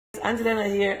Auntie Dana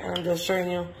here, and I'm just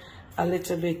showing you a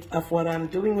little bit of what I'm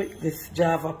doing with this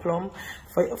Java plum.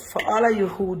 For all of you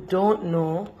who don't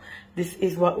know, this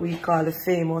is what we call the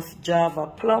famous Java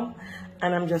plum,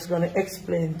 and I'm just going to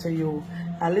explain to you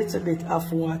a little bit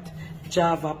of what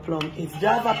Java plum is.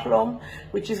 Java plum,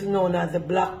 which is known as the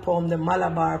black plum, the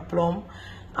Malabar plum,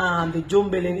 the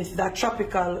Jumbelin, is a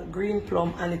tropical green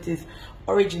plum, and it is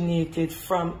originated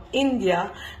from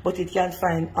India, but it can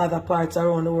find other parts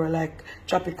around the world, like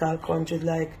tropical countries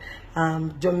like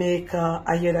Jamaica.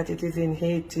 I hear that it is in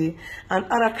Haiti and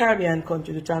other Caribbean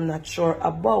countries, which I'm not sure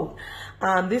about.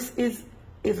 This is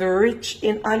rich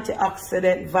in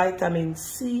antioxidant vitamin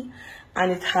C,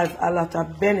 and it has a lot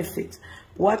of benefits.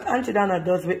 What Auntie Dana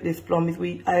does with this plum is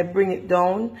I bring it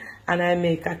down and I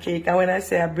make a cake. And when I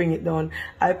say I bring it down,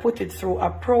 I put it through a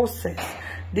process.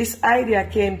 This idea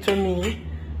came to me.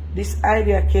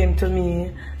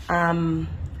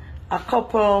 A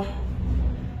couple,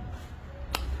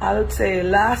 I would say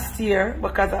last year,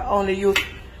 because I only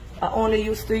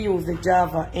used to use the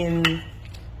Java in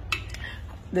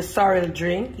the sorrel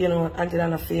drink, you know, Auntie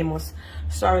Dana famous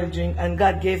sorrel drink, and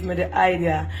God gave me the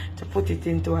idea to put it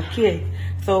into a cake.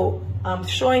 So I'm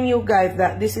showing you guys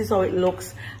that this is how it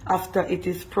looks after it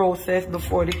is processed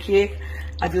before the cake.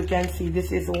 As you can see,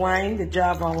 this is wine, the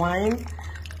Java wine,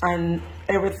 and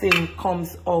everything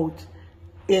comes out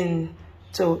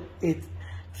into it.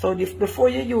 So before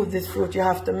you use this fruit, you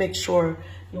have to make sure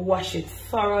you wash it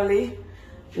thoroughly.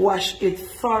 Wash it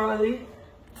thoroughly,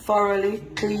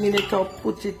 clean it up,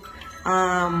 put it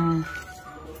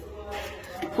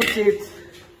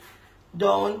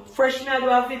down. Fresh, may I do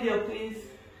a video, please?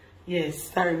 Yes,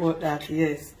 sorry about that,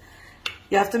 yes.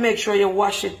 You have to make sure you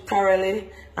wash it thoroughly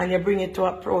and you bring it to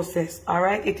a process, all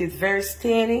right? It is very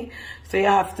stainy, so you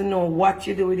have to know what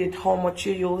you do with it, how much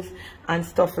you use, and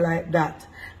stuff like that.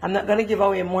 I'm not going to give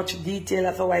away much detail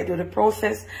as to how I do the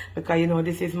process, because, you know,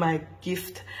 this is my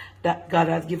gift that God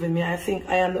has given me. I think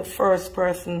I am the first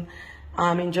person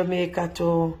in Jamaica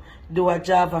to do a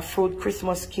Java fruit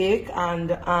Christmas cake,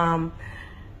 and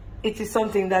it is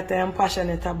something that I am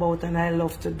passionate about and I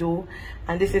love to do.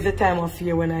 And this is the time of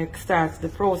year when I start the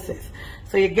process.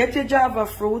 So you get your Java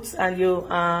fruits and you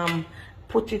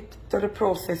put it to the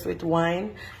process with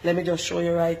wine. Let me just show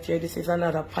you right here. This is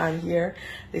another pan here.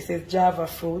 This is Java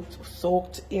fruit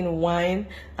soaked in wine,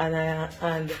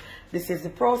 and this is the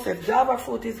process. Java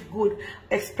fruit is good,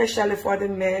 especially for the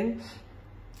men.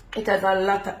 It has a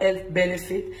lot of health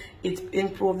benefit. It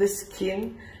improves the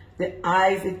skin, the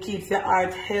eyes, it keeps your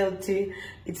heart healthy,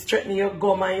 it strengthens your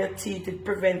gum and your teeth, it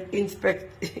prevents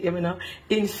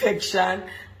infection,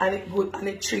 and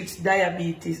it treats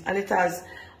diabetes, and it has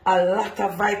a lot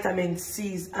of vitamin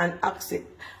C's and what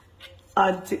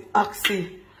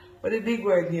the big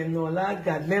word name now, Lord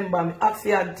God, remember me,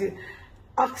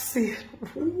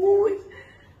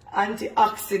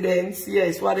 antioxidants,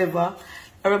 yes, whatever.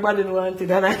 Everybody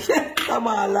wanted and I can't come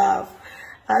and laugh.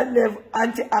 I have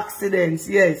antioxidants,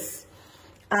 yes.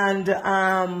 And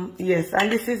yes,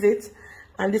 and this is it.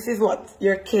 And this is what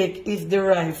your cake is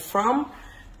derived from.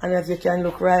 And as you can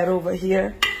look right over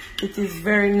here, it is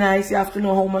very nice. You have to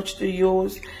know how much to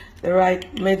use, the right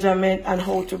measurement, and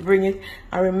how to bring it.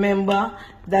 And remember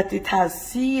that it has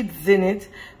seeds in it,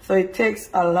 so it takes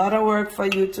a lot of work for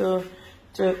you to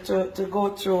go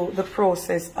through the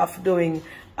process of doing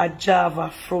a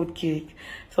Java fruit cake.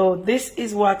 So this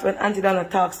is what, when Auntie Dana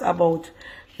talks about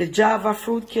the Java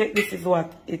fruit cake, this is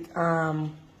what it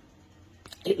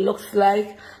looks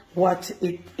like, what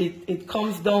it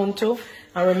comes down to.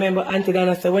 And remember, Auntie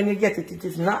Dana said when you get it, it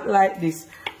is not like this,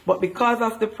 but because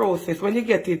of the process, when you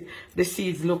get it, the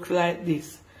seeds look like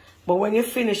this. But when you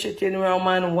finish it in rum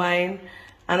and wine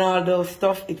and all those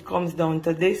stuff, it comes down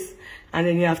to this. And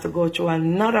then you have to go through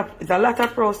another, it's a lot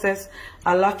of process,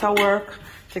 a lot of work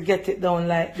to get it down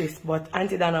like this, but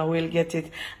Auntie Dana will get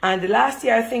it. And last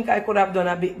year, I think I could have done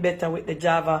a bit better with the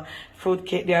Java fruit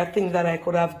cake. There are things that I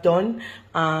could have done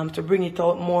to bring it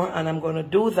out more, and I'm going to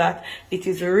do that. It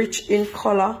is rich in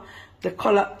color. The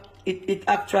color, it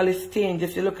actually stains.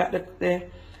 If you look at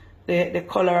the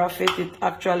color of it, it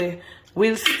actually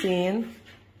will stain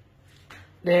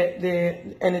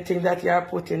anything that you are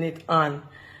putting it on.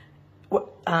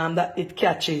 That it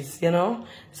catches, you know.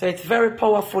 So it's very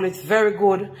powerful, it's very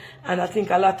good, and I think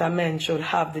a lot of men should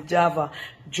have the Java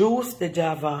juice, the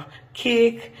Java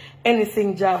cake,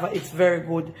 anything Java. It's very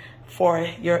good for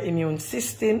your immune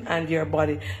system and your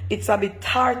body. It's a bit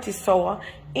tarty sour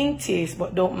in taste,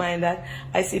 but don't mind that.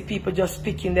 I see people just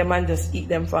picking them and just eat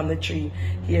them from the tree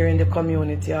here in the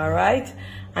community, all right?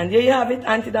 And there you have it,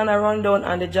 Auntie Dana rundown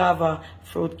on the Java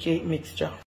fruit cake mixture.